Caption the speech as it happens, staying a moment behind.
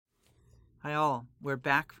Hi, all. We're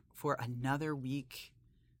back for another week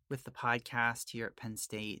with the podcast here at Penn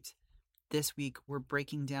State. This week, we're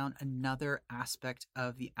breaking down another aspect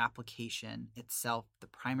of the application itself, the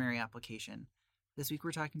primary application. This week,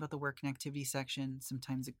 we're talking about the work and activity section,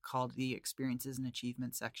 sometimes called the experiences and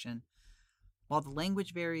achievement section. While the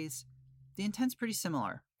language varies, the intent's pretty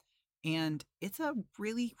similar. And it's a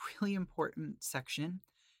really, really important section,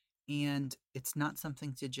 and it's not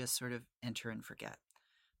something to just sort of enter and forget.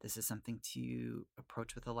 This is something to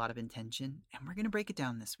approach with a lot of intention, and we're going to break it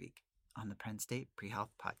down this week on the Penn State Pre-Health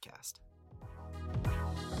Podcast.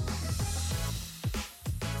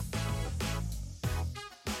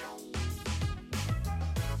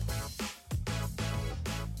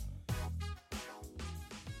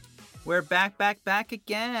 We're back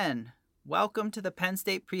again. Welcome to the Penn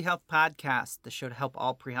State Pre-Health Podcast, the show to help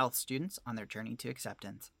all pre-health students on their journey to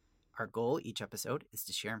acceptance. Our goal each episode is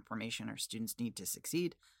to share information our students need to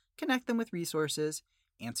succeed, connect them with resources,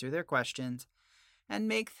 answer their questions, and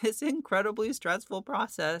make this incredibly stressful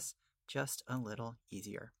process just a little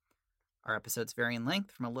easier. Our episodes vary in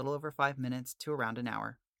length from a little over 5 minutes to around an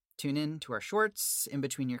hour. Tune in to our shorts in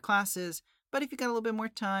between your classes, but if you got a little bit more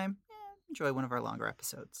time, enjoy one of our longer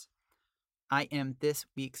episodes. I am this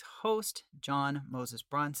week's host, John Moses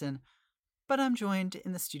Bronson, but I'm joined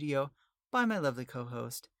in the studio by my lovely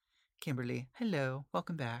co-host, Kimberly. Hello,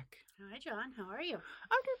 welcome back. Hi, John. How are you?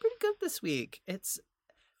 I'm doing pretty good this week.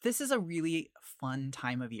 This is a really fun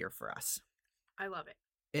time of year for us. I love it.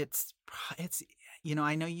 It's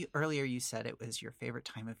I know you said it was your favorite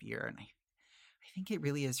time of year, and I think it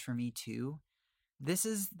really is for me too. This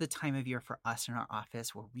is the time of year for us in our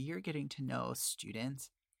office where we are getting to know students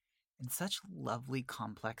in such lovely,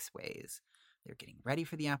 complex ways. They're getting ready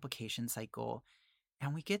for the application cycle,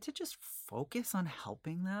 and we get to just focus on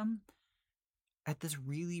helping them at this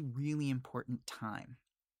really, really important time.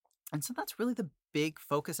 And so that's really the big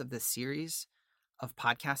focus of this series of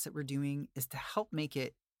podcasts that we're doing, is to help make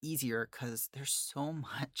it easier, because there's so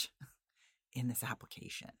much in this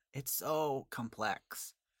application. It's so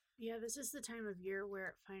complex. Yeah, this is the time of year where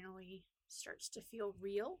it finally starts to feel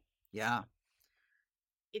real. Yeah.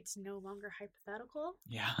 It's no longer hypothetical.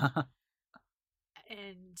 Yeah.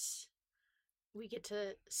 And we get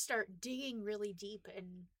to start digging really deep and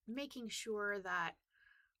making sure that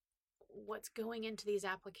what's going into these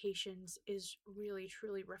applications is really,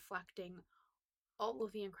 truly reflecting all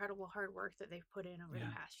of the incredible hard work that they've put in over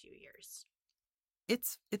the past few years.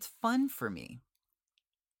 It's fun for me.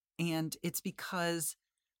 And it's because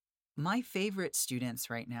my favorite students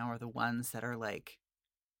right now are the ones that are like,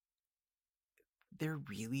 they're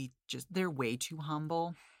way too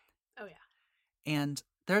humble. Oh, yeah. And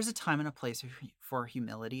there's a time and a place for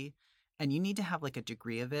humility, and you need to have like a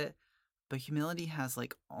degree of it, but humility has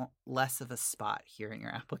like less of a spot here in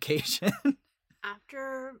your application.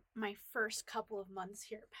 After my first couple of months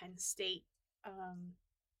here at Penn State,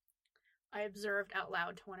 I observed out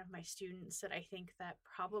loud to one of my students that I think that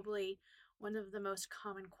probably one of the most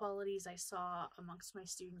common qualities I saw amongst my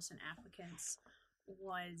students and applicants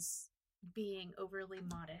was being overly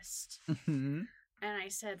modest. Mm-hmm. And I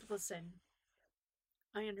said, listen,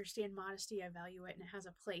 I understand modesty, I value it, and it has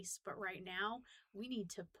a place, but right now we need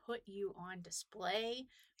to put you on display.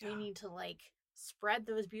 Yeah. We need to spread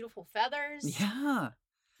those beautiful feathers. Yeah.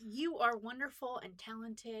 You are wonderful and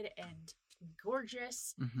talented and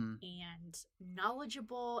gorgeous and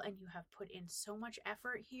knowledgeable, and you have put in so much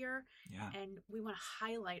effort here. Yeah. And we want to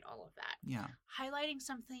highlight all of that. Yeah. Highlighting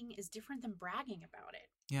something is different than bragging about it.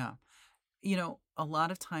 Yeah. A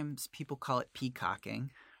lot of times people call it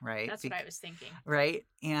peacocking, right? That's what I was thinking. Right?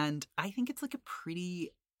 And I think it's like a pretty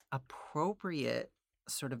appropriate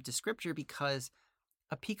sort of descriptor, because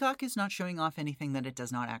a peacock is not showing off anything that it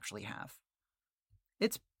does not actually have.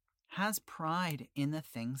 It has pride in the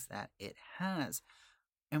things that it has.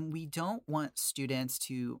 And we don't want students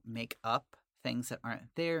to make up things that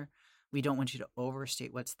aren't there. We don't want you to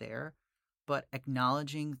overstate what's there. But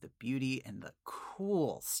acknowledging the beauty and the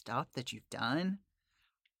cool stuff that you've done,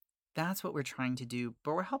 that's what we're trying to do.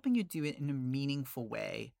 But we're helping you do it in a meaningful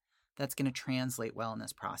way that's going to translate well in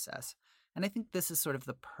this process. And I think this is sort of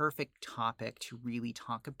the perfect topic to really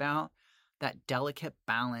talk about, that delicate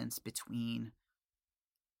balance between,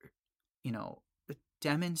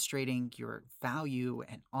 demonstrating your value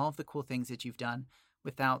and all of the cool things that you've done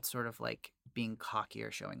without sort of like being cocky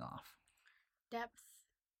or showing off. Depth,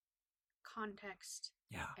 context,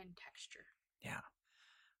 and texture. Yeah.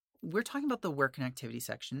 We're talking about the work and activity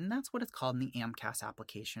section, and that's what it's called in the AMCAS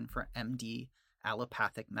application for MD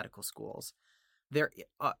allopathic medical schools. There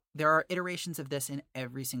are iterations of this in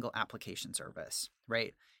every single application service,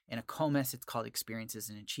 right? In ACOMAS, it's called experiences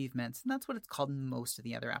and achievements, and that's what it's called in most of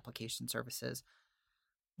the other application services.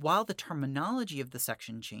 While the terminology of the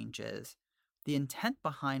section changes, the intent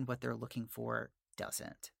behind what they're looking for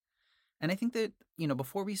doesn't. And I think that,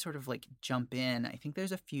 before we sort of like jump in, I think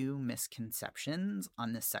there's a few misconceptions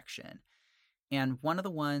on this section. And one of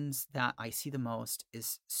the ones that I see the most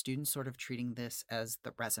is students sort of treating this as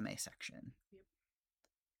the resume section. Yep.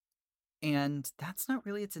 And that's not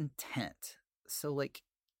really its intent. So like,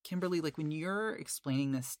 Kimberly, like when you're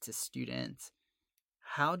explaining this to students,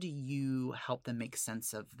 how do you help them make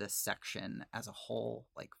sense of this section as a whole,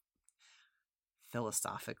 like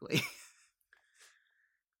philosophically?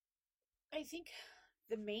 I think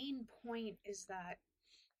the main point is that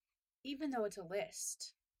even though it's a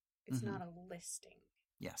list, it's not a listing.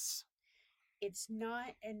 Yes. It's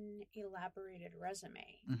not an elaborated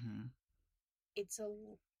resume.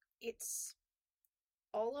 It's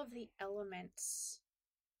all of the elements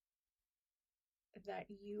that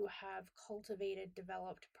you have cultivated,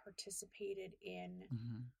 developed, participated in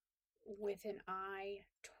with an eye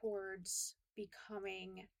towards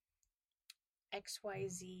becoming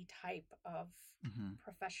XYZ type of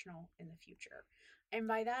professional in the future. And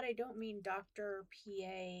by that, I don't mean doctor,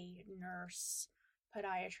 PA, nurse,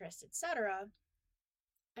 podiatrist, etc.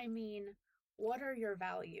 I mean, what are your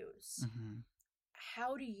values?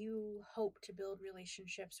 How do you hope to build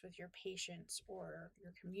relationships with your patients or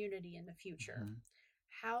your community in the future?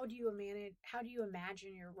 How do you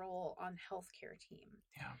imagine your role on the healthcare team?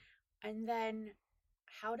 Yeah. And then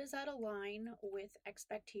how does that align with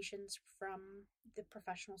expectations from the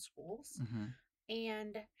professional schools?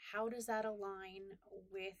 And how does that align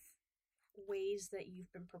with ways that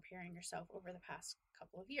you've been preparing yourself over the past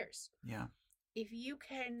couple of years? Yeah. If you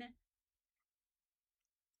can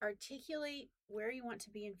articulate where you want to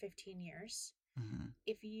be in 15 years,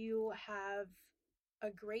 if you have a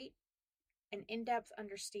great and in-depth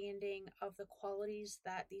understanding of the qualities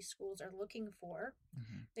that these schools are looking for,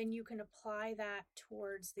 then you can apply that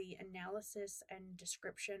towards the analysis and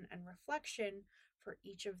description and reflection for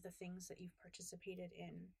each of the things that you've participated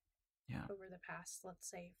in over the past, let's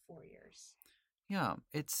say, 4 years. Yeah,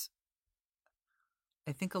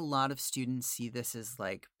 I think a lot of students see this as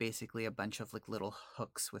like basically a bunch of like little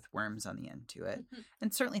hooks with worms on the end to it.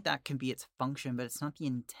 And certainly that can be its function, but it's not the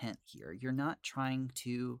intent here. You're not trying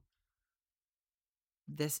to,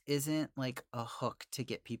 this isn't like a hook to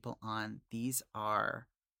get people on. These are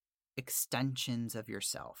extensions of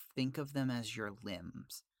yourself. Think of them as your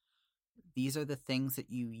limbs. These are the things that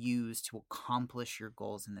you use to accomplish your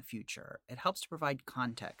goals in the future. It helps to provide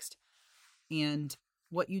context. And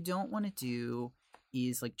what you don't want to do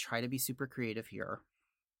is like try to be super creative here.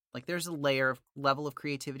 Like there's a level of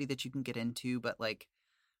creativity that you can get into, but like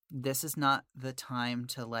this is not the time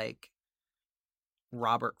to like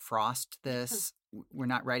Robert Frost this. We're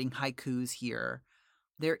not writing haikus here.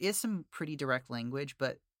 There is some pretty direct language,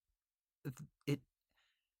 but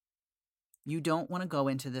you don't want to go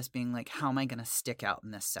into this being like, how am I going to stick out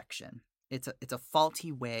in this section? It's a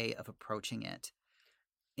faulty way of approaching it.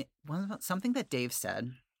 Something that Dave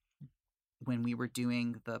said when we were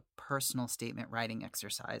doing the personal statement writing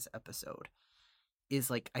exercise episode is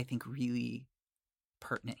like, I think really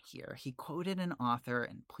pertinent here. He quoted an author,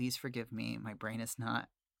 and please forgive me, my brain is not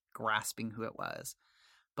grasping who it was.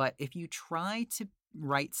 But if you try to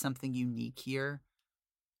write something unique here,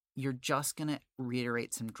 you're just going to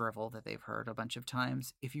reiterate some drivel that they've heard a bunch of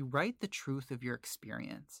times. If you write the truth of your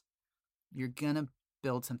experience, you're going to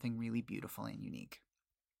build something really beautiful and unique.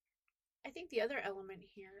 I think the other element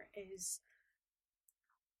here is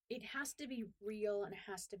it has to be real and it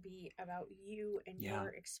has to be about you and your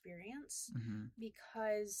experience,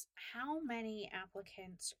 because how many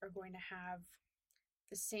applicants are going to have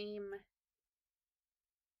the same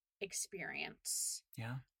experience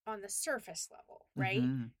on the surface level, right?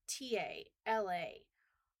 TA, LA,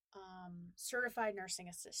 certified nursing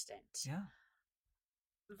assistant,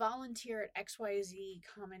 volunteer at XYZ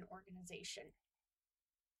common organization.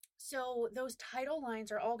 So those title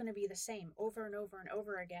lines are all going to be the same over and over and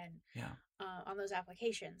over again on those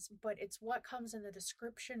applications. But it's what comes in the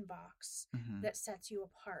description box that sets you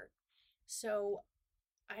apart. So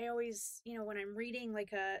I always, when I'm reading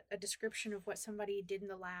like a description of what somebody did in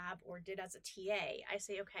the lab or did as a TA, I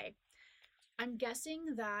say, okay, I'm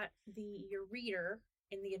guessing that your reader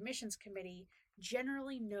in the admissions committee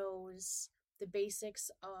generally knows the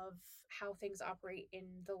basics of how things operate in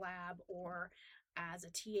the lab or as a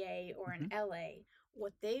TA or an LA.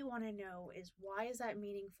 What they want to know is, why is that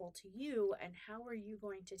meaningful to you, and how are you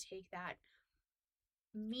going to take that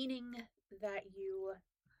meaning that you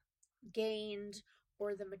gained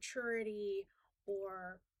or the maturity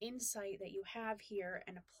or insight that you have here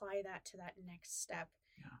and apply that to that next step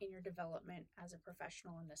Yeah. in your development as a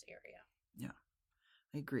professional in this area. Yeah,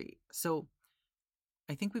 I agree. So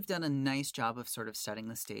I think we've done a nice job of sort of setting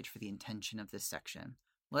the stage for the intention of this section.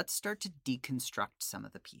 Let's start to deconstruct some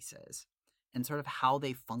of the pieces and sort of how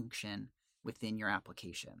they function within your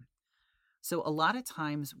application. So a lot of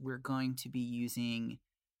times we're going to be using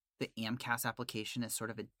the AMCAS application as sort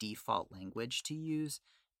of a default language to use.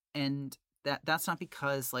 And that's not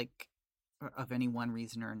because like of any one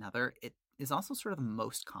reason or another. It is also sort of the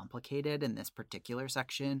most complicated in this particular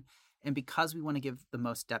section. And because we want to give the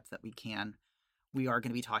most depth that we can, we are going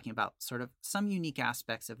to be talking about sort of some unique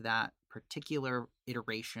aspects of that particular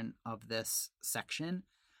iteration of this section.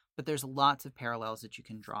 But there's lots of parallels that you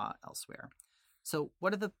can draw elsewhere. So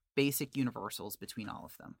what are the basic universals between all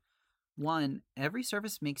of them? One, every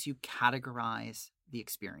service makes you categorize the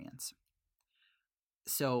experience.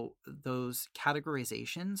 So those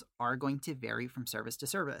categorizations are going to vary from service to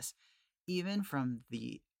service. Even from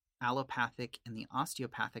the allopathic and the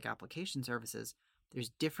osteopathic application services,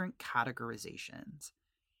 there's different categorizations.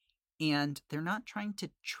 And they're not trying to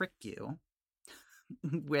trick you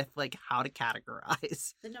with like how to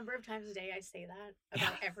categorize. The number of times a day I say that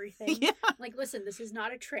about everything. Yeah. Like, listen, this is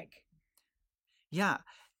not a trick. Yeah.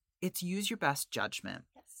 It's use your best judgment.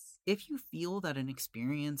 Yes. If you feel that an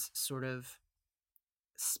experience sort of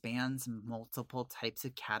spans multiple types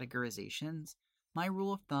of categorizations, my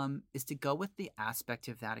rule of thumb is to go with the aspect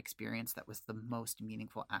of that experience that was the most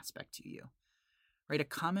meaningful aspect to you. Right? A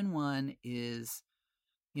common one is,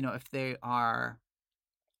 if they are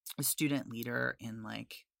a student leader in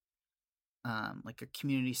like a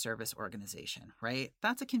community service organization, right?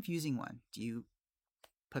 That's a confusing one. Do you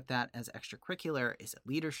put that as extracurricular? Is it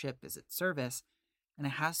leadership? Is it service? And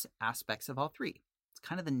it has aspects of all three. It's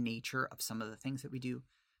kind of the nature of some of the things that we do.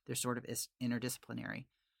 They're sort of interdisciplinary.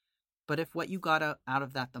 But if what you got out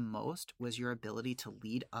of that the most was your ability to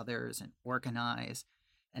lead others and organize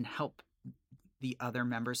and help the other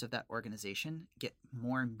members of that organization get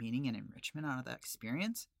more meaning and enrichment out of that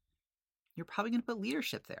experience, you're probably going to put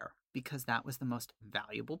leadership there because that was the most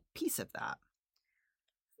valuable piece of that.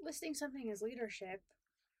 Listing something as leadership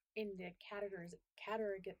in the categorization.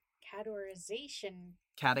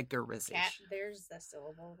 There's the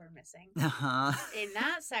syllable we're missing. In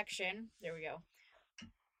that section, there we go.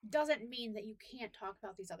 Doesn't mean that you can't talk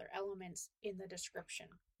about these other elements in the description.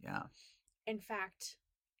 Yeah. In fact,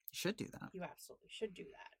 you should do that. You absolutely should do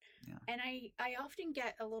that. Yeah. And I often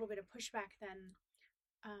get a little bit of pushback then.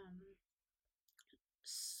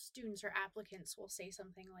 Students or applicants will say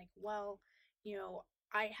something like, well,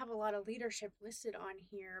 I have a lot of leadership listed on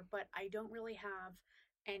here, but I don't really have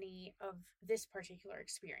any of this particular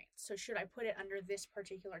experience. So should I put it under this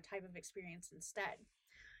particular type of experience instead?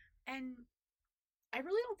 And I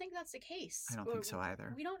really don't think that's the case. I don't think so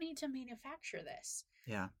either. We don't need to manufacture this.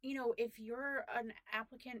 Yeah. If you're an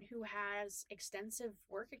applicant who has extensive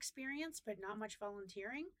work experience but not much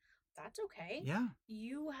volunteering, that's okay. Yeah.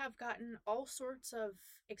 You have gotten all sorts of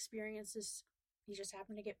experiences. You just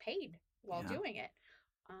happen to get paid while doing it.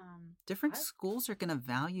 Different schools are going to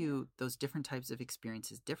value those different types of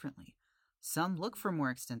experiences differently. Some look for more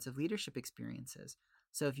extensive leadership experiences.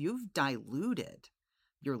 So if you've diluted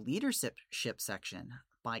your leadership section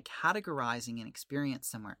by categorizing an experience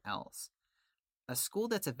somewhere else, a school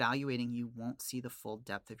that's evaluating you won't see the full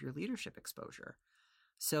depth of your leadership exposure.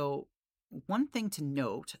 So one thing to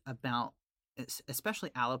note about,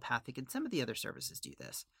 especially allopathic and some of the other services do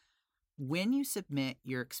this, when you submit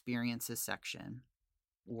your experiences section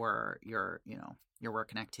or your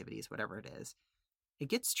work and activities, whatever it is, it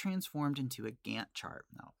gets transformed into a Gantt chart.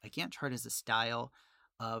 Now, a Gantt chart is a style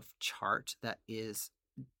of chart that is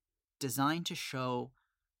designed to show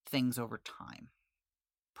things over time,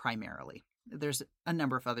 primarily. There's a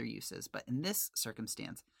number of other uses, but in this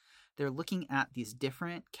circumstance, they're looking at these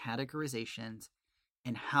different categorizations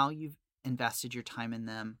and how you've invested your time in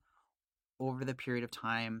them over the period of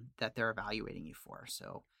time that they're evaluating you for.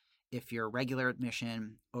 So if you're regular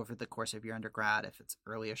admission over the course of your undergrad, if it's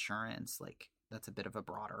early assurance, like that's a bit of a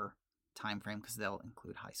broader time frame because they'll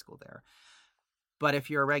include high school there. But if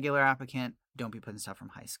you're a regular applicant, don't be putting stuff from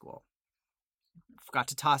high school. Forgot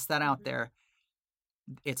to toss that out there.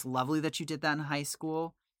 It's lovely that you did that in high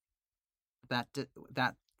school. That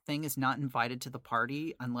thing is not invited to the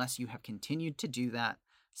party unless you have continued to do that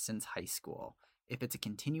since high school. If it's a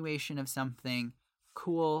continuation of something,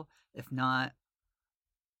 cool. If not,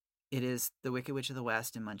 it is the Wicked Witch of the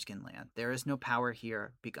West in Munchkin Land. There is no power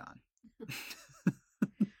here. Be gone.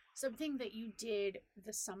 Something that you did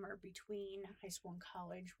the summer between high school and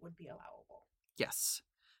college would be allowable. Yes.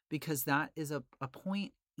 because that is a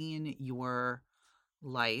point in your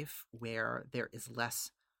life where there is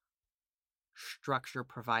less structure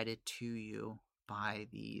provided to you by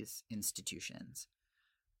these institutions.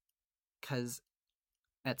 Because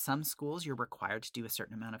at some schools, you're required to do a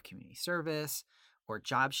certain amount of community service or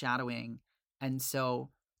job shadowing. And so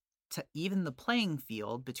to even the playing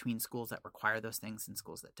field between schools that require those things and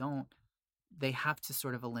schools that don't, they have to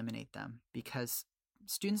sort of eliminate them, because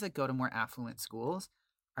students that go to more affluent schools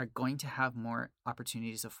are going to have more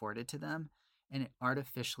opportunities afforded to them, and it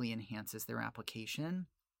artificially enhances their application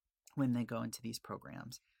when they go into these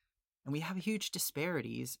programs. And we have huge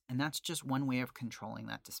disparities, and that's just one way of controlling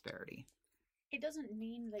that disparity. It doesn't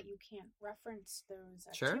mean that you can't reference those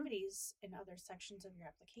Sure. activities in other sections of your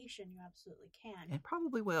application. You absolutely can. It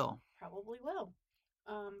probably will. Probably will.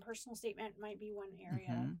 Personal statement might be one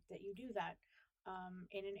area that you do that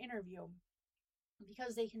in an interview,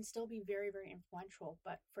 because they can still be very, very influential.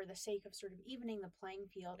 But for the sake of sort of evening the playing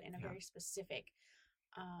field in a very specific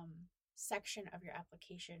section of your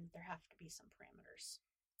application, there have to be some parameters.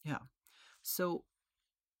 Yeah. So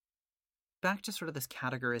back to sort of this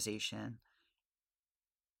categorization,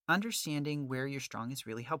 understanding where you're strong is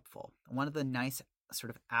really helpful. One of the nice sort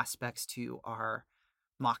of aspects to our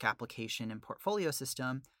mock application and portfolio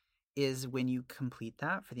system is when you complete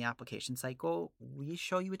that for the application cycle, we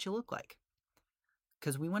show you what you look like.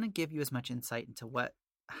 Because we want to give you as much insight into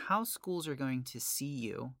how schools are going to see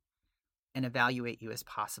you and evaluate you as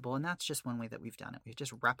possible. And that's just one way that we've done it. We've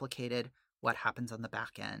just replicated what happens on the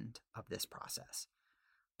back end of this process.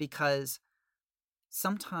 Because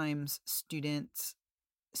sometimes students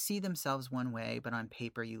see themselves one way, but on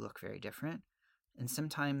paper you look very different. And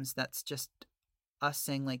sometimes that's just us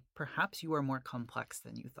saying, like, perhaps you are more complex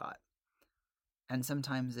than you thought. And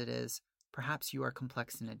sometimes it is, perhaps you are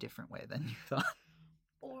complex in a different way than you thought.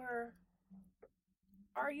 Or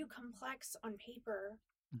are you complex on paper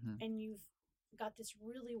and you've got this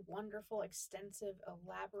really wonderful, extensive,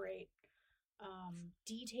 elaborate,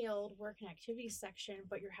 detailed work and activities section,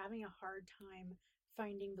 but you're having a hard time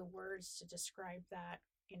finding the words to describe that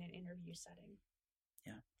in an interview setting?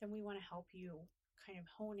 Yeah. Then we want to help you kind of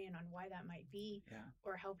hone in on why that might be,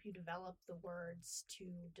 or help you develop the words to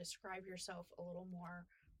describe yourself a little more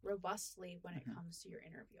robustly when it comes to your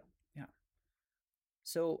interview. Yeah.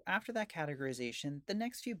 So after that categorization, the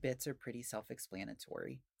next few bits are pretty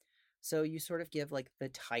self-explanatory. So you sort of give like the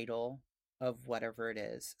title of whatever it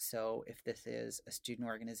is. So if this is a student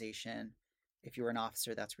organization, if you were an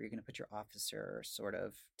officer, that's where you're going to put your officer sort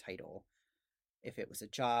of title. If it was a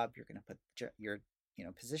job, you're going to put your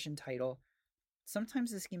position title.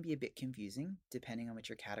 Sometimes this can be a bit confusing depending on what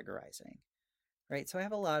you're categorizing, right? So I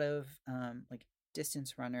have a lot of like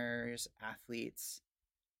distance runners, athletes,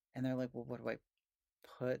 and they're like, well, what do I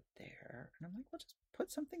put there? And I'm like, well, just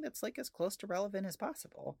put something that's like as close to relevant as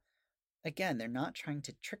possible. Again, they're not trying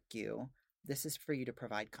to trick you. This is for you to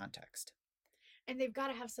provide context. And they've got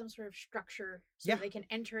to have some sort of structure so they can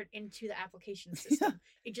enter it into the application system.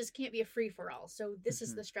 It just can't be a free-for-all. So this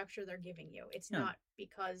is the structure they're giving you. It's not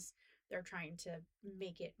because they're trying to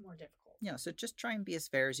make it more difficult. Yeah, so just try and be as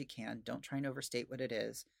fair as you can. Don't try and overstate what it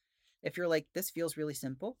is. If you're like, this feels really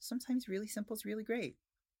simple, sometimes really simple is really great.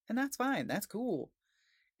 And that's fine. That's cool.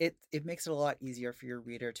 It makes it a lot easier for your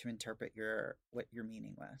reader to interpret what your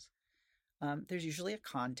meaning was. There's usually a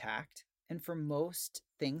contact. And for most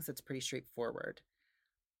things, that's pretty straightforward.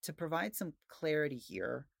 To provide some clarity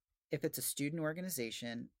here, if it's a student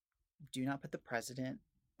organization, do not put the president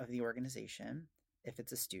of the organization if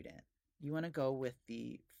it's a student. You want to go with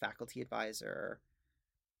the faculty advisor,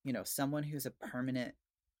 someone who's a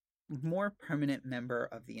more permanent member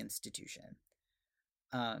of the institution.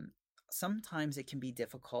 Sometimes it can be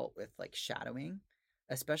difficult with like shadowing,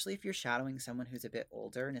 especially if you're shadowing someone who's a bit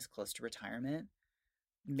older and is close to retirement.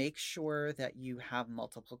 Make sure that you have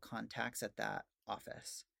multiple contacts at that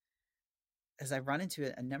office. As I've run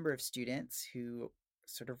into a number of students who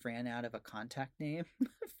sort of ran out of a contact name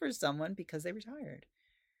for someone because they retired.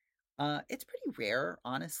 It's pretty rare,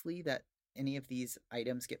 honestly, that any of these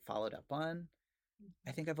items get followed up on.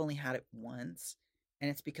 I think I've only had it once,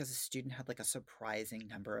 and it's because a student had like a surprising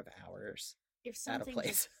number of hours at a place.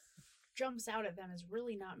 Just jumps out at them as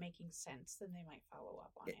really not making sense, then they might follow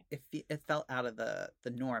up on it. It felt out of the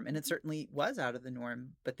norm, and it certainly was out of the norm,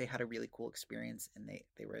 but they had a really cool experience and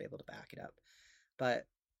they were able to back it up. But,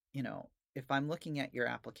 if I'm looking at your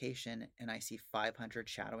application and I see 500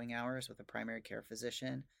 shadowing hours with a primary care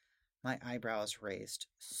physician, my eyebrows raised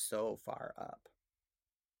so far up,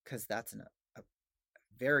 because that's a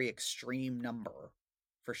very extreme number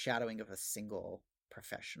for shadowing of a single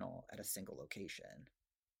professional at a single location.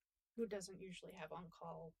 Who doesn't usually have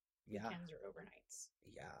on-call Yeah. weekends or overnights.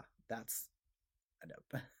 Yeah. That's, I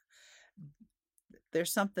know,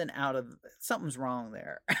 there's something's wrong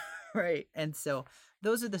there. Right. And so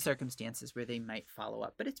those are the circumstances where they might follow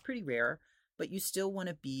up, but it's pretty rare. But you still want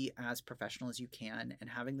to be as professional as you can. And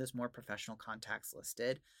having those more professional contacts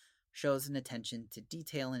listed shows an attention to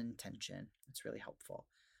detail and intention. It's really helpful.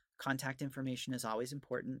 Contact information is always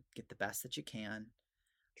important. Get the best that you can.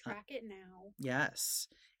 Track it now. Yes.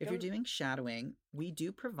 If you're doing shadowing, we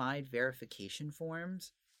do provide verification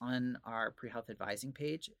forms on our pre-health advising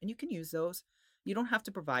page, and you can use those. You don't have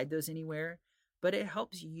to provide those anywhere, but it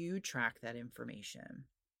helps you track that information.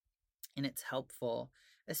 And it's helpful,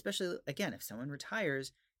 especially, again, if someone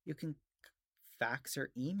retires, you can fax or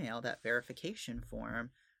email that verification form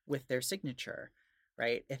with their signature,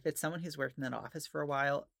 right? If it's someone who's worked in that office for a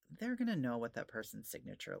while, they're going to know what that person's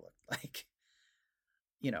signature looked like.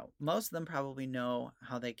 Most of them probably know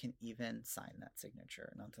how they can even sign that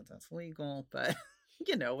signature. Not that that's legal, but,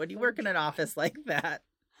 when you work in an office like that,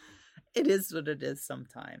 it is what it is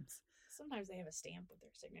sometimes. Sometimes they have a stamp with their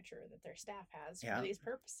signature that their staff has for these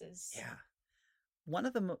purposes. Yeah. One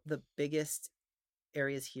of the biggest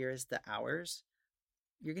areas here is the hours.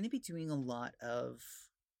 You're going to be doing a lot of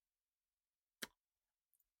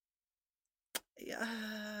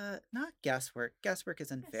not guesswork. Guesswork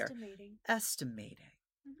is unfair. Estimating.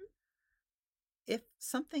 Mm-hmm. If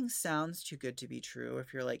something sounds too good to be true,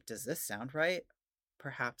 if you're like, does this sound right?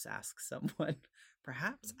 Perhaps ask someone.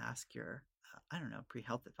 Perhaps ask your,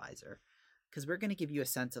 pre-health advisor. Because we're going to give you a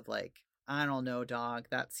sense of like, I don't know, dog,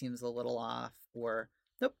 that seems a little off. Or,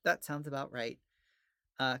 nope, that sounds about right.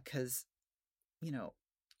 Because,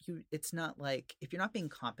 it's not like, if you're not being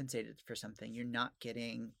compensated for something, you're not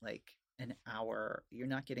getting like an hour, you're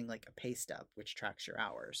not getting like a pay stub, which tracks your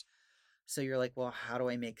hours. So you're like, well, how do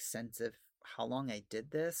I make sense of how long I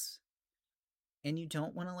did this? And you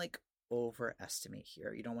don't want to like overestimate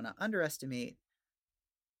here. You don't want to underestimate.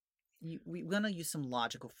 We want to use some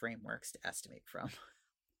logical frameworks to estimate from.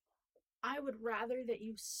 I would rather that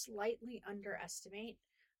you slightly underestimate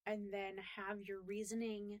and then have your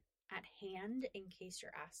reasoning at hand in case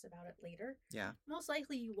you're asked about it later. Yeah. Most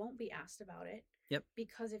likely you won't be asked about it. Yep.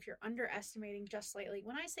 Because if you're underestimating just slightly,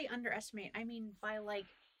 when I say underestimate, I mean by like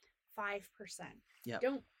 5%. Yeah.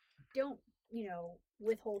 Don't,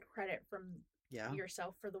 withhold credit from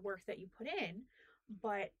yourself for the work that you put in,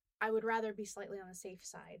 but I would rather be slightly on the safe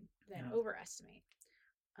side than overestimate.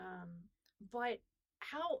 But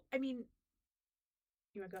you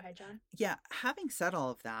want to go ahead, John? Yeah. Having said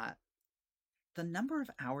all of that, the number of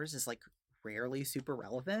hours is like rarely super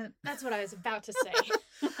relevant. That's what I was about to say.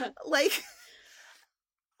 Like,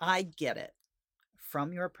 I get it.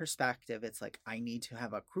 From your perspective, it's like, I need to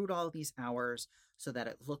have accrued all these hours so that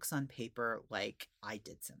it looks on paper like I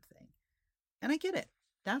did something. And I get it.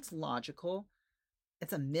 That's logical.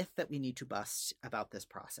 It's a myth that we need to bust about this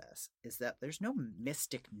process, is that there's no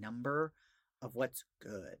mystic number of what's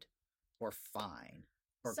good or fine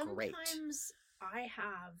or great. Sometimes I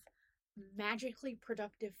have magically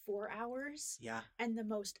productive 4 hours. Yeah. And the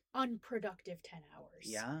most unproductive 10 hours.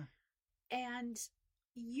 Yeah. And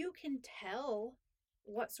you can tell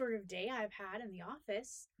what sort of day I've had in the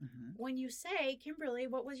office when you say, Kimberly,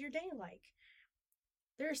 what was your day like?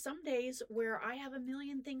 There are some days where I have a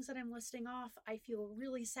million things that I'm listing off. I feel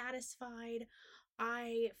really satisfied.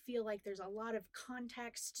 I feel like there's a lot of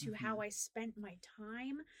context to how I spent my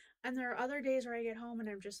time. And there are other days where I get home and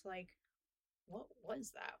I'm just like, what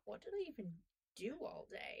was that? What did I even do all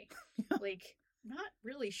day? Like, not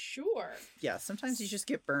really sure. Yeah, sometimes you just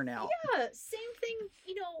get burnt out. Yeah, same thing.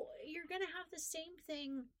 You're going to have the same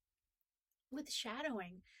thing with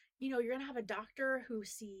shadowing. You're going to have a doctor who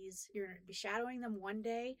you're going to be shadowing them one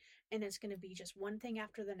day, and it's going to be just one thing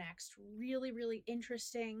after the next. Really, really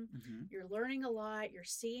interesting. You're learning a lot. You're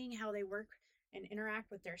seeing how they work and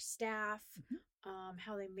interact with their staff,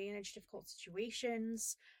 how they manage difficult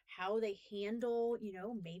situations, how they handle,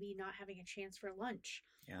 maybe not having a chance for lunch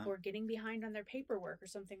or getting behind on their paperwork or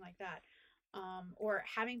something like that. Or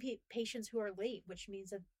having patients who are late, which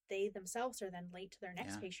means that they themselves are then late to their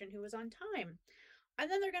next patient who is on time. And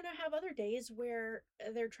then they're going to have other days where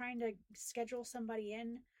they're trying to schedule somebody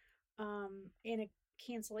in a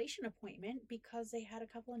cancellation appointment because they had a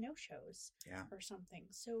couple of no-shows or something.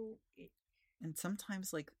 So, and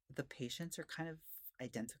sometimes like the patients are kind of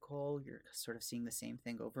identical. You're sort of seeing the same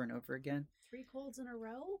thing over and over again. 3 colds in a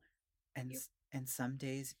row. And some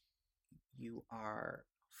days you are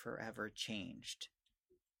forever changed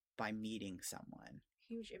by meeting someone.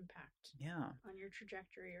 Huge impact on your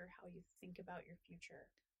trajectory or how you think about your future.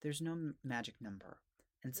 There's no magic number.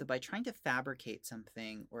 And so by trying to fabricate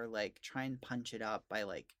something or like try and punch it up by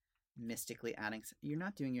like mystically adding, you're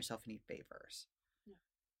not doing yourself any favors. No.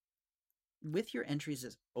 With your entries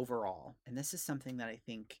as overall, and this is something that I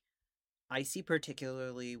think I see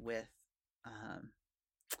particularly with,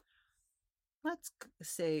 let's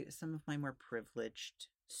say, some of my more privileged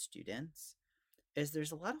students, is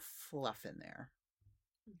there's a lot of fluff in there.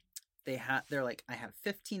 They're like, I have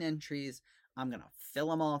 15 entries, I'm gonna fill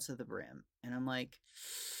them all to the brim. And I'm like,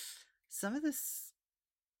 some of this,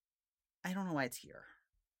 I don't know why it's here.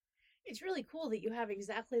 It's really cool that you have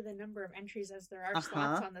exactly the number of entries as there are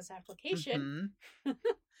slots on this application.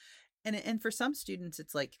 And for some students,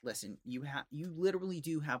 it's like, listen, you literally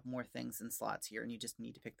do have more things than slots here, and you just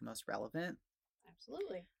need to pick the most relevant.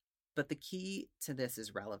 Absolutely. But the key to this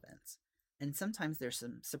is relevance. And sometimes there's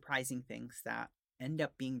some surprising things that end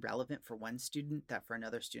up being relevant for one student that for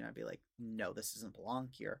another student, I'd be like, no, this doesn't belong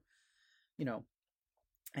here. You know,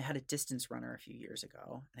 I had a distance runner a few years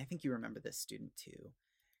ago, and I think you remember this student too.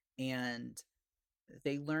 And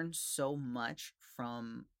they learned so much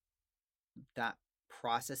from that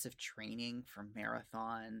process of training for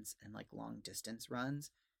marathons and like long distance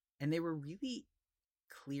runs. And they were really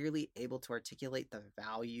clearly able to articulate the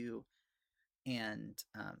value and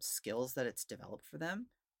skills that it's developed for them.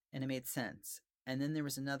 And it made sense. And then there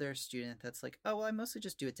was another student that's like, oh, well, I mostly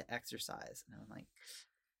just do it to exercise. And I'm like,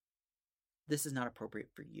 this is not appropriate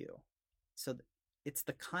for you. So it's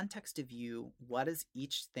the context of you. What is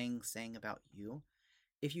each thing saying about you?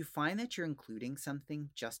 If you find that you're including something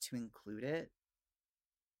just to include it,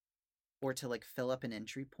 or to like fill up an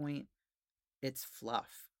entry point, it's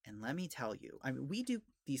fluff. And let me tell you, I mean, we do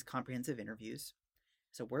these comprehensive interviews.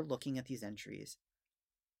 So we're looking at these entries.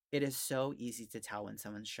 It is so easy to tell when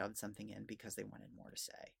someone shoved something in because they wanted more to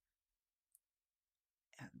say.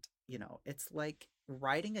 And, you know, it's like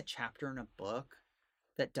writing a chapter in a book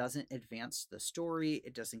that doesn't advance the story.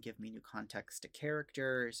 It doesn't give me new context to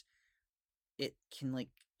characters. It can like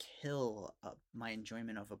kill my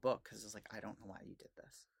enjoyment of a book because it's like, I don't know why you did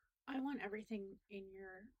this. I want everything in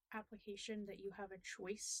your application that you have a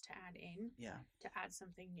choice to add in. Yeah. To add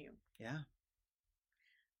something new. Yeah.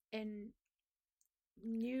 And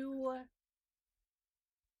new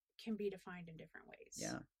can be defined in different ways.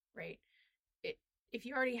 Yeah. Right? If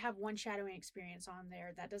you already have one shadowing experience on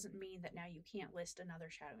there, that doesn't mean that now you can't list another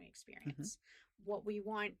shadowing experience. What we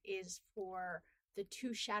want is for the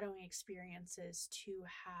 2 shadowing experiences to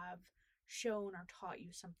have shown or taught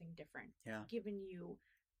you something different. Yeah. Given you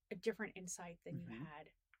a different insight than you had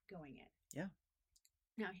going in. Yeah.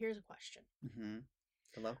 Now, here's a question.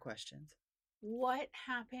 I love questions. What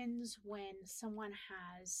happens when someone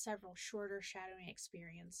has several shorter shadowing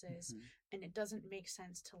experiences and it doesn't make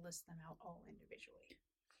sense to list them out all individually?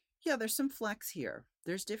 Yeah, there's some flex here.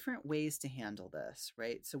 There's different ways to handle this,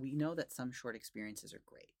 right? So we know that some short experiences are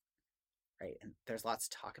great, right? And there's lots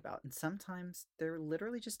to talk about. And sometimes there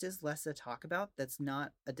literally just is less to talk about. That's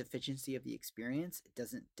not a deficiency of the experience. It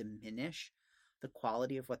doesn't diminish the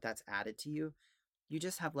quality of what that's added to you. You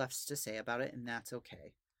just have less to say about it, and that's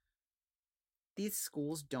okay. These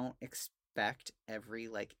schools don't expect every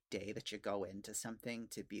like day that you go into something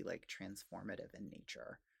to be like transformative in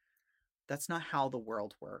nature. That's not how the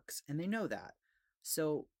world works, and they know that.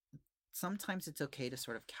 So sometimes it's okay to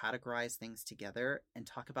sort of categorize things together and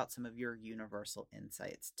talk about some of your universal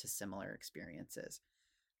insights to similar experiences.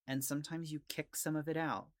 And sometimes you kick some of it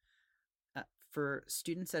out. For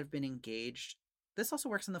students that have been engaged, this also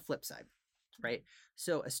works on the flip side, right?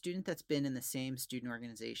 So a student that's been in the same student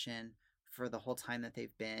organization for the whole time that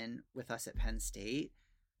they've been with us at Penn State,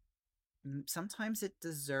 sometimes it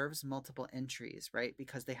deserves multiple entries, right?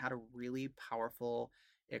 Because they had a really powerful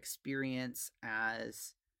experience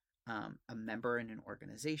as a member in an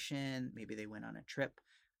organization. Maybe they went on a trip,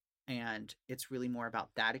 and it's really more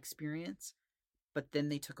about that experience. But then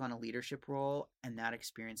they took on a leadership role, and that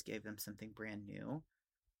experience gave them something brand new.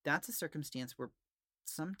 That's a circumstance where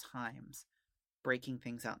sometimes breaking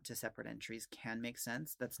things out into separate entries can make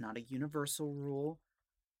sense. That's not a universal rule,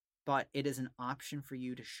 but it is an option for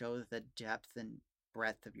you to show the depth and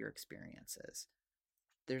breadth of your experiences.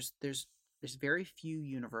 There's very few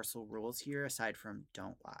universal rules here aside from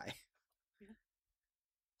don't lie. Yeah.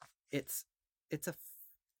 It's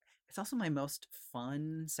also my most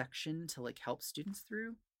fun section to like help students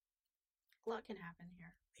through. A lot can happen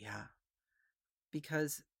here. Yeah.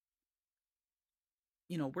 Because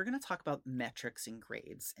you know, we're going to talk about metrics and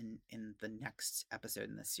grades in the next episode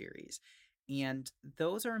in the series. And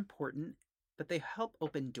those are important, but they help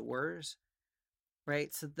open doors,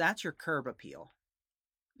 right? So that's your curb appeal,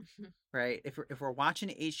 right? If we're watching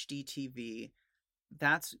HGTV,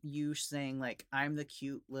 that's you saying like, I'm the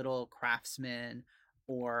cute little craftsman,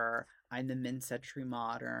 or I'm the mid-century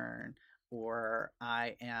modern, or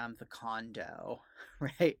I am the condo,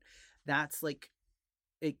 right? That's like,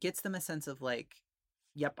 it gets them a sense of like,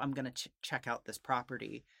 yep, I'm going to check out this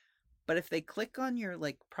property. But if they click on your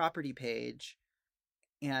like property page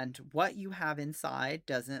and what you have inside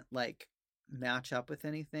doesn't like match up with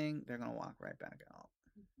anything, they're going to walk right back out.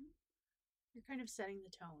 Mm-hmm. You're kind of setting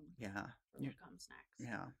the tone. Yeah. For what comes next.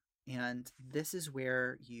 Yeah. And this is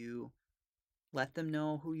where you let them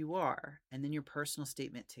know who you are. And then your personal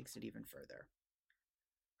statement takes it even further.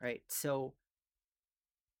 Right. So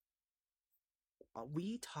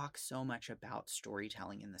we talk so much about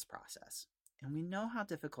storytelling in this process, and we know how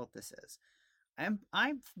difficult this is.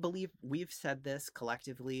 I believe we've said this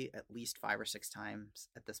collectively at least 5 or 6 times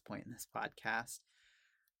at this point in this podcast,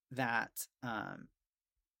 that,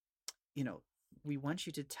 we want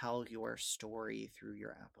you to tell your story through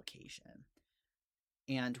your application.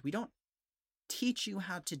 And we don't teach you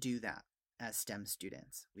how to do that as STEM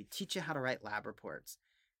students. We teach you how to write lab reports,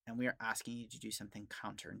 and we are asking you to do something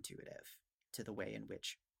counterintuitive to the way in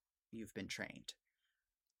which you've been trained.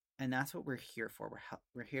 And that's what we're here for.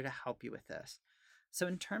 We're here to help you with this. So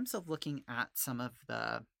in terms of looking at some of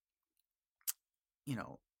the,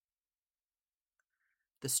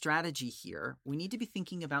 the strategy here, we need to be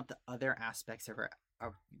thinking about the other aspects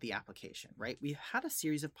of the application, right? We've had a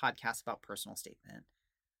series of podcasts about personal statement.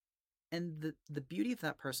 And the beauty of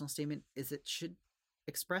that personal statement is it should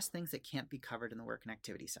express things that can't be covered in the work and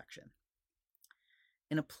activity section.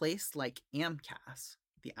 In a place like AMCAS,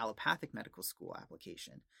 the allopathic medical school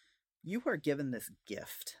application, you are given this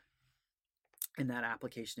gift in that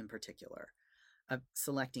application in particular of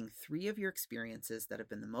selecting 3 of your experiences that have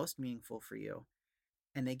been the most meaningful for you,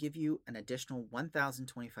 and they give you an additional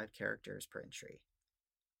 1,025 characters per entry.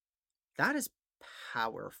 That is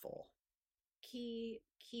powerful. Key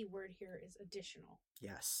word here is additional.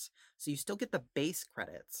 Yes. So you still get the base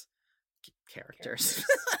credits characters.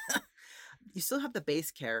 You still have the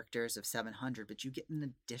base characters of 700, but you get an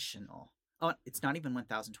additional. Oh, it's not even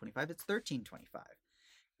 1,025, it's 1,325.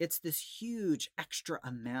 It's this huge extra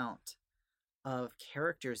amount of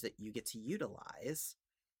characters that you get to utilize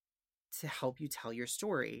to help you tell your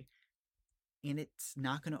story. And it's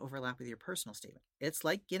not going to overlap with your personal statement. It's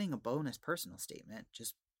like getting a bonus personal statement,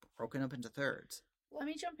 just broken up into thirds. Let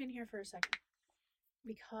me jump in here for a second,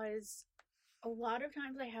 because a lot of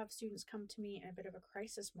times I have students come to me in a bit of a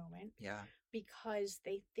crisis moment. Yeah. Because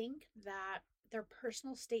they think that their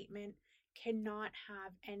personal statement cannot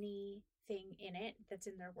have anything in it that's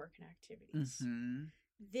in their work and activities. Mm-hmm.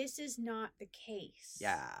 This is not the case.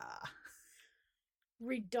 Yeah.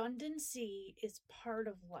 Redundancy is part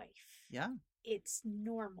of life. Yeah. It's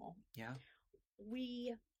normal. Yeah.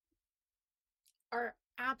 We are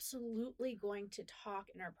absolutely going to talk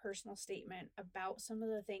in our personal statement about some of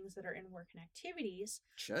the things that are in work and activities.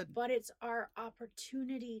 Should. But it's our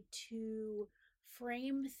opportunity to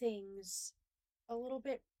frame things a little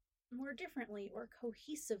bit more differently or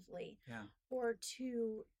cohesively. Yeah. Or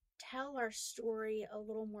to tell our story a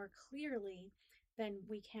little more clearly than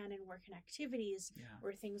we can in work and activities,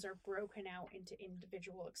 where things are broken out into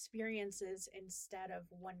individual experiences instead of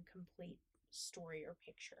one complete story or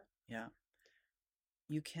picture. Yeah.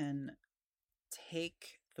 You can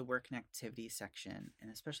take the work and activity section,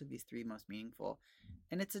 and especially these 3 most meaningful,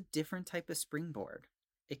 and it's a different type of springboard.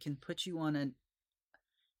 It can put you on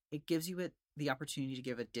it gives you the opportunity to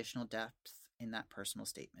give additional depth in that personal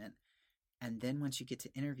statement. And then once you get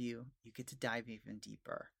to interview, you get to dive even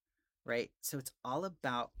deeper, right? So it's all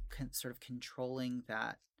about sort of controlling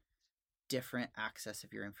that different access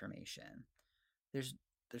of your information. There's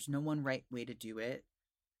no one right way to do it.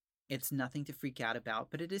 It's nothing to freak out about,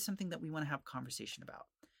 but it is something that we want to have a conversation about.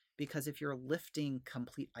 Because if you're lifting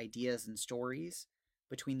complete ideas and stories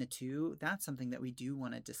between the two, that's something that we do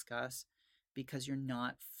want to discuss, because you're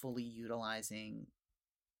not fully utilizing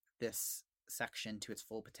this section to its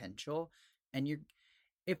full potential. And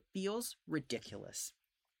it feels ridiculous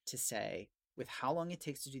to say, with how long it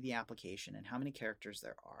takes to do the application and how many characters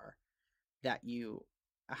there are, that you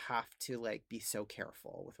have to like be so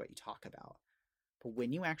careful with what you talk about. But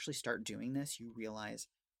when you actually start doing this, you realize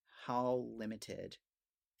how limited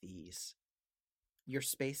your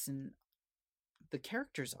space and the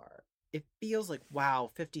characters are. It feels like,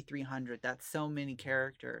 wow, 5,300, that's so many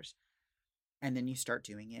characters. And then you start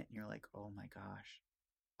doing it and you're like, oh my gosh,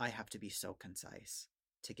 I have to be so concise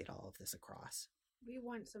to get all of this across. We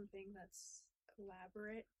want something that's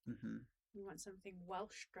elaborate. Mm-hmm. We want something well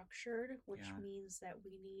structured, which means that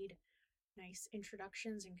we need nice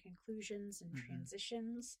introductions and conclusions and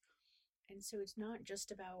transitions. And so it's not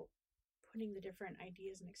just about putting the different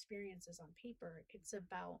ideas and experiences on paper. It's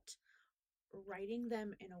about writing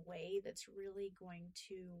them in a way that's really going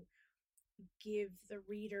to give the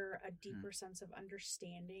reader a deeper sense of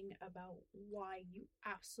understanding about why you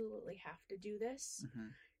absolutely have to do this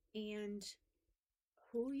and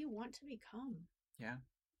who you want to become. Yeah.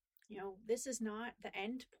 You know, this is not the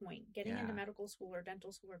end point. Getting into medical school or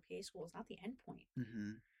dental school or PA school is not the end point.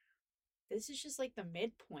 This is just like the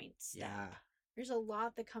midpoint step. Yeah. There's a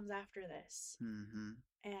lot that comes after this.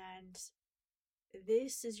 And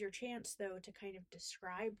this is your chance, though, to kind of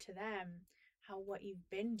describe to them how what you've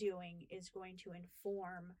been doing is going to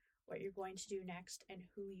inform what you're going to do next and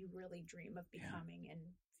who you really dream of becoming in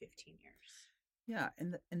 15 years. Yeah,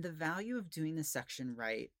 and the value of doing this section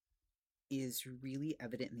right is really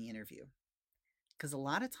evident in the interview. Because a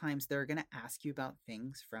lot of times they're going to ask you about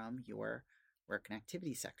things from your work and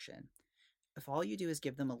activity section. If all you do is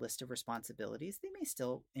give them a list of responsibilities, they may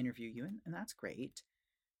still interview you, and that's great.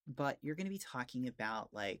 But you're going to be talking about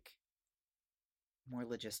like more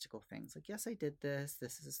logistical things. Like, yes, I did this.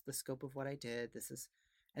 This is the scope of what I did.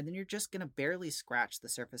 And then you're just going to barely scratch the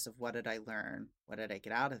surface of what did I learn? What did I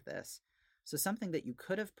get out of this? So something that you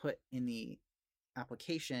could have put in the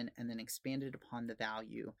application and then expanded upon the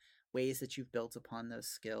value, ways that you've built upon those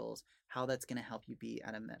skills, how that's going to help you be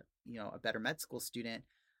at a better med school student,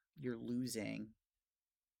 you're losing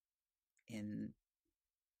in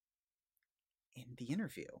the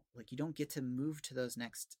interview. Like, you don't get to move to those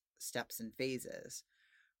next steps and phases,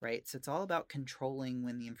 right? So it's all about controlling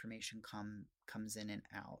when the information comes in and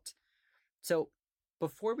out. So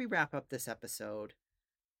before we wrap up this episode,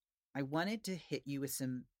 I wanted to hit you with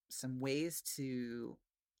some ways to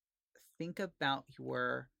think about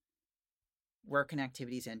your work and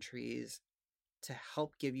activities entries to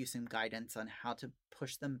help give you some guidance on how to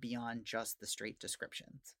push them beyond just the straight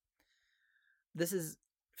descriptions. This is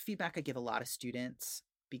feedback I give a lot of students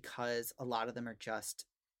because a lot of them are just,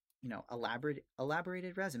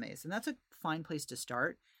 elaborated resumes. And that's a fine place to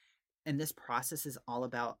start. And this process is all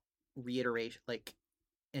about reiteration, like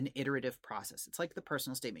an iterative process. It's like the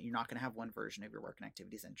personal statement. You're not going to have one version of your work and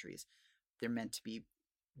activities entries. They're meant to be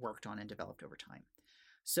worked on and developed over time.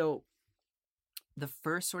 So the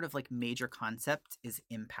first sort of like major concept is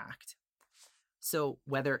impact. So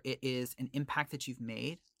whether it is an impact that you've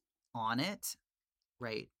made on it,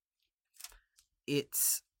 right?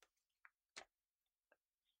 It's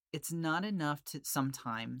not enough to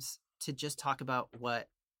sometimes to just talk about what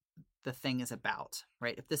the thing is about,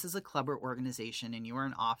 right? If this is a club or organization and you are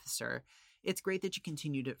an officer, it's great that you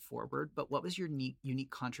continued it forward, but what was your unique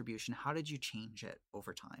contribution? How did you change it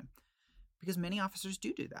over time? Because many officers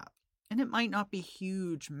do that. And it might not be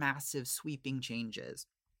huge, massive, sweeping changes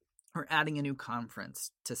or adding a new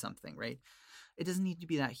conference to something, right? It doesn't need to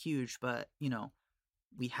be that huge, but,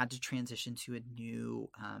 we had to transition to a new,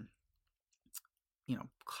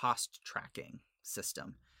 cost tracking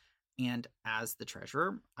system. And as the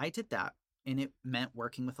treasurer, I did that. And it meant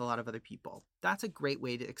working with a lot of other people. That's a great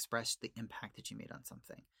way to express the impact that you made on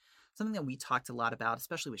something. Something that we talked a lot about,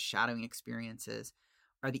 especially with shadowing experiences,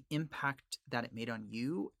 are the impact that it made on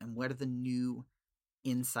you and what are the new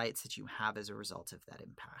insights that you have as a result of that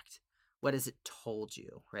impact. What has it told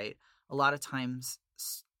you, right? A lot of times,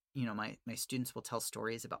 my students will tell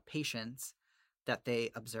stories about patients that they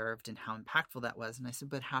observed and how impactful that was. And I said,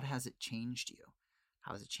 but how has it changed you?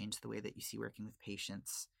 How has it changed the way that you see working with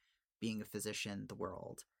patients, being a physician, the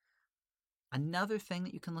world? Another thing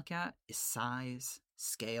that you can look at is size,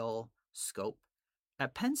 scale, scope.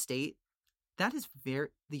 At Penn State, that is the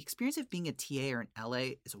experience of being a TA or an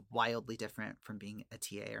LA is wildly different from being a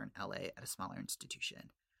TA or an LA at a smaller institution.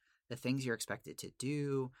 The things you're expected to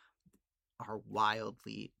do are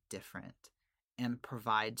wildly different and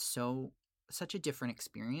provide such a different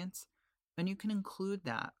experience. And you can include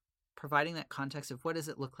that, providing that context of what does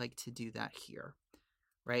it look like to do that here,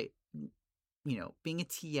 right? Being a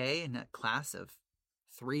TA in a class of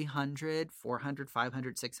 300, 400,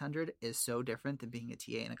 500, 600 is so different than being a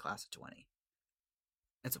TA in a class of 20.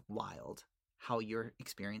 It's wild how your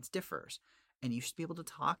experience differs. And you should be able to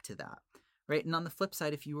talk to that, right? And on the flip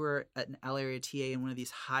side, if you were at an L area TA in one of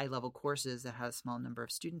these high-level courses that has a small number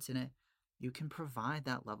of students in it, you can provide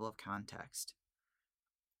that level of context.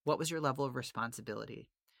 What was your level of responsibility?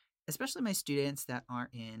 Especially my students that are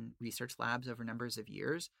in research labs over numbers of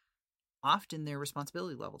years, often their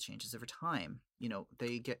responsibility level changes over time.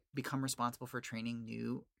 They become responsible for training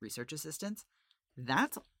new research assistants.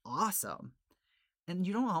 That's awesome. And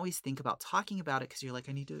you don't always think about talking about it because you're like,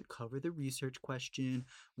 I need to cover the research question,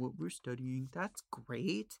 what we're studying. That's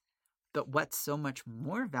great. But what's so much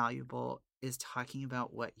more valuable is talking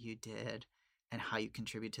about what you did and how you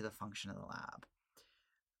contribute to the function of the lab.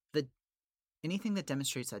 anything that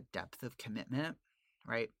demonstrates a depth of commitment,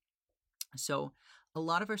 right? So a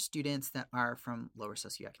lot of our students that are from lower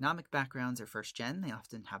socioeconomic backgrounds or first gen, they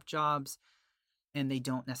often have jobs and they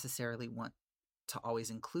don't necessarily want to always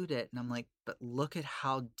include it. And I'm like, but look at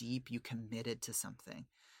how deep you committed to something.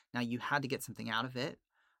 Now you had to get something out of it,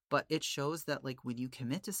 but it shows that like when you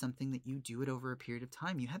commit to something that you do it over a period of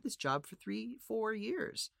time. You had this job for 3-4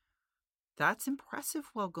 years. That's impressive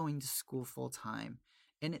while going to school full time.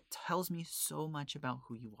 And it tells me so much about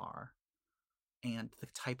who you are and the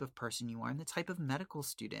type of person you are and the type of medical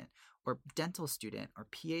student or dental student or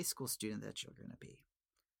PA school student that you're going to be.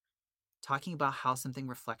 Talking about how something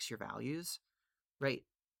reflects your values, right?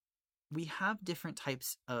 We have different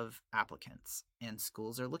types of applicants and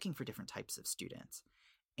schools are looking for different types of students.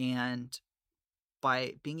 And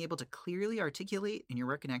by being able to clearly articulate in your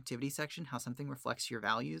work and activity section how something reflects your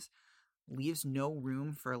values leaves no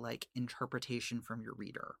room for like interpretation from your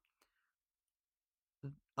reader.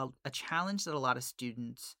 A challenge that a lot of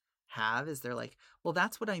students have is they're like, well,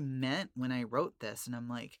 that's what I meant when I wrote this. And I'm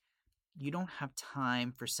like, you don't have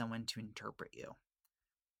time for someone to interpret you.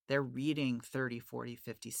 They're reading 30, 40,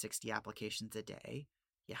 50, 60 applications a day.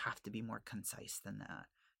 You have to be more concise than that.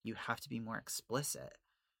 You have to be more explicit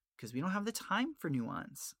because we don't have the time for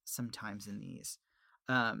nuance sometimes in these.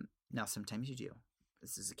 Now, sometimes you do.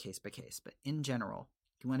 This is a case by case, but in general,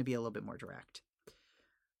 you want to be a little bit more direct.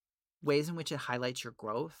 Ways in which it highlights your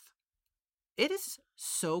growth. It is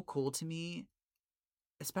so cool to me,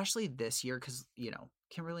 especially this year, because,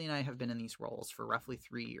 Kimberly and I have been in these roles for roughly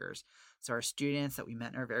 3 years. So our students that we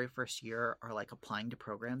met in our very first year are like applying to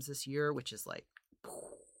programs this year, which is like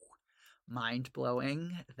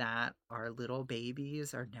mind-blowing that our little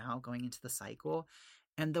babies are now going into the cycle.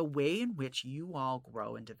 And the way in which you all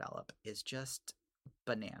grow and develop is just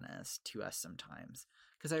bananas to us sometimes.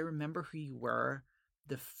 Because I remember who you were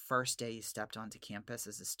the first day you stepped onto campus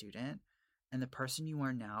as a student, and the person you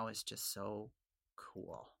are now is just so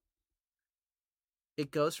cool. It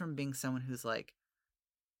goes from being someone who's like,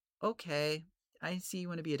 okay, I see you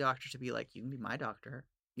want to be a doctor, to be like, you can be my doctor,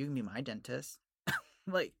 you can be my dentist.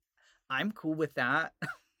 Like, I'm cool with that.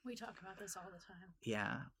 We talk about this all the time.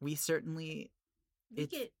 Yeah, we certainly we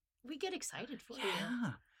get excited for you.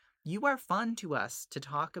 Yeah. You are fun to us to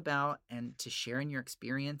talk about and to share in your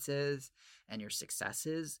experiences and your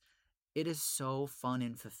successes. It is so fun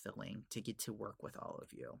and fulfilling to get to work with all of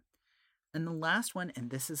you. And the last one,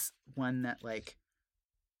 and this is one that like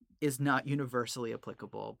is not universally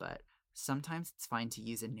applicable, but sometimes it's fine to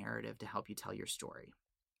use a narrative to help you tell your story.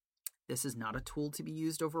 This is not a tool to be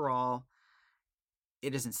used overall.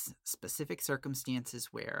 It is in specific circumstances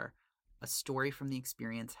where a story from the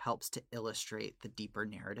experience helps to illustrate the deeper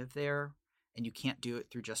narrative there, and you can't do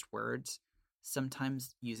it through just words.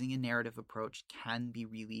 Sometimes using a narrative approach can be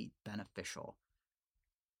really beneficial.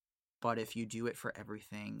 But if you do it for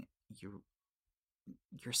everything,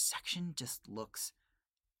 your section just looks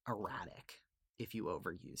erratic if you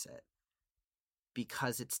overuse it,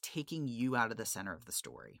 because it's taking you out of the center of the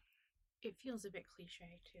story. It feels a bit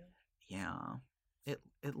cliche too. Yeah.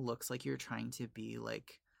 It looks like you're trying to be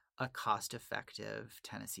like a cost-effective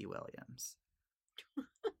Tennessee Williams.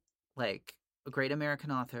 Like a great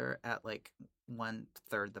American author at like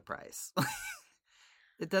 1/3 the price.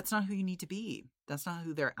 That's not who you need to be. That's not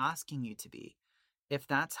who they're asking you to be. If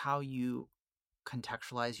that's how you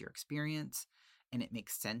contextualize your experience and it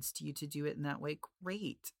makes sense to you to do it in that way,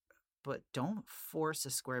 great. But don't force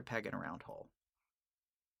a square peg in a round hole.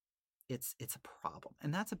 It's a problem.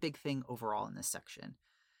 And that's a big thing overall in this section,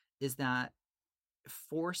 is that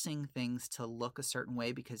forcing things to look a certain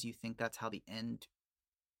way because you think that's how the end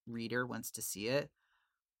reader wants to see it.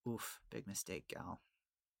 Oof, big mistake, gal.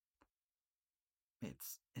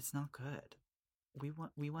 It's not good. We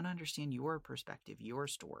want to understand your perspective, your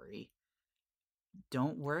story.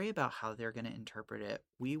 Don't worry about how they're going to interpret it.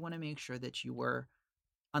 We want to make sure that you were,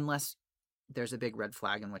 unless there's a big red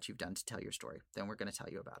flag in what you've done to tell your story, then we're going to tell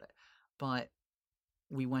you about it. But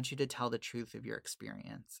we want you to tell the truth of your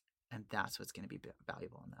experience, and that's what's going to be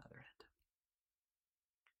valuable on the other end.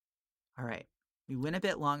 All right. We went a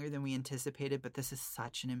bit longer than we anticipated, but this is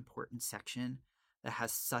such an important section that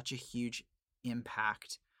has such a huge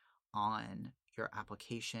impact on your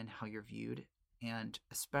application, how you're viewed, and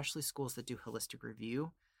especially schools that do holistic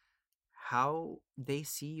review, how they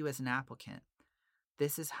see you as an applicant.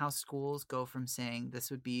 This is how schools go from saying this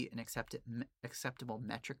would be an acceptable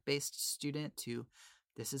metric-based student to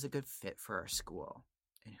this is a good fit for our school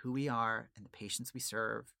and who we are and the patients we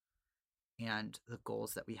serve and the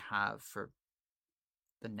goals that we have for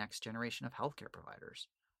the next generation of healthcare providers.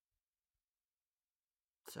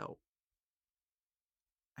 So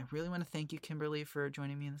I really want to thank you, Kimberly, for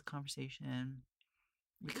joining me in this conversation.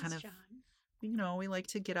 We Thanks, kind of, John. we like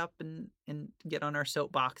to get up and get on our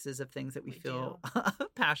soapboxes of things that we feel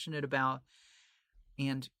passionate about.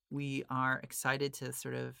 And we are excited to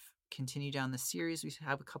sort of continue down the series. We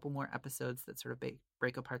have a couple more episodes that sort of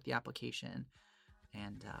break apart the application.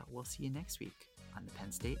 And we'll see you next week on the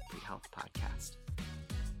Penn State Pre-Health Podcast.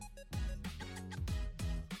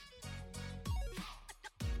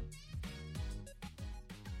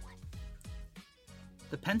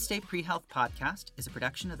 The Penn State Pre-Health Podcast is a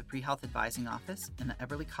production of the Pre-Health Advising Office in the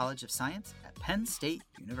Eberly College of Science at Penn State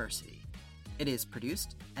University. It is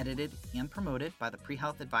produced, edited, and promoted by the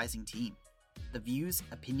Pre-Health Advising team. The views,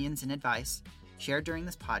 opinions, and advice shared during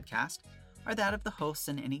this podcast are that of the hosts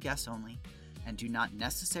and any guests only, and do not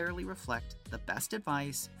necessarily reflect the best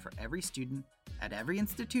advice for every student at every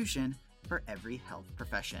institution for every health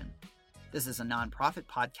profession. This is a nonprofit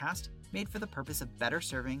podcast made for the purpose of better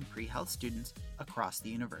serving pre-health students across the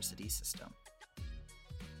university system.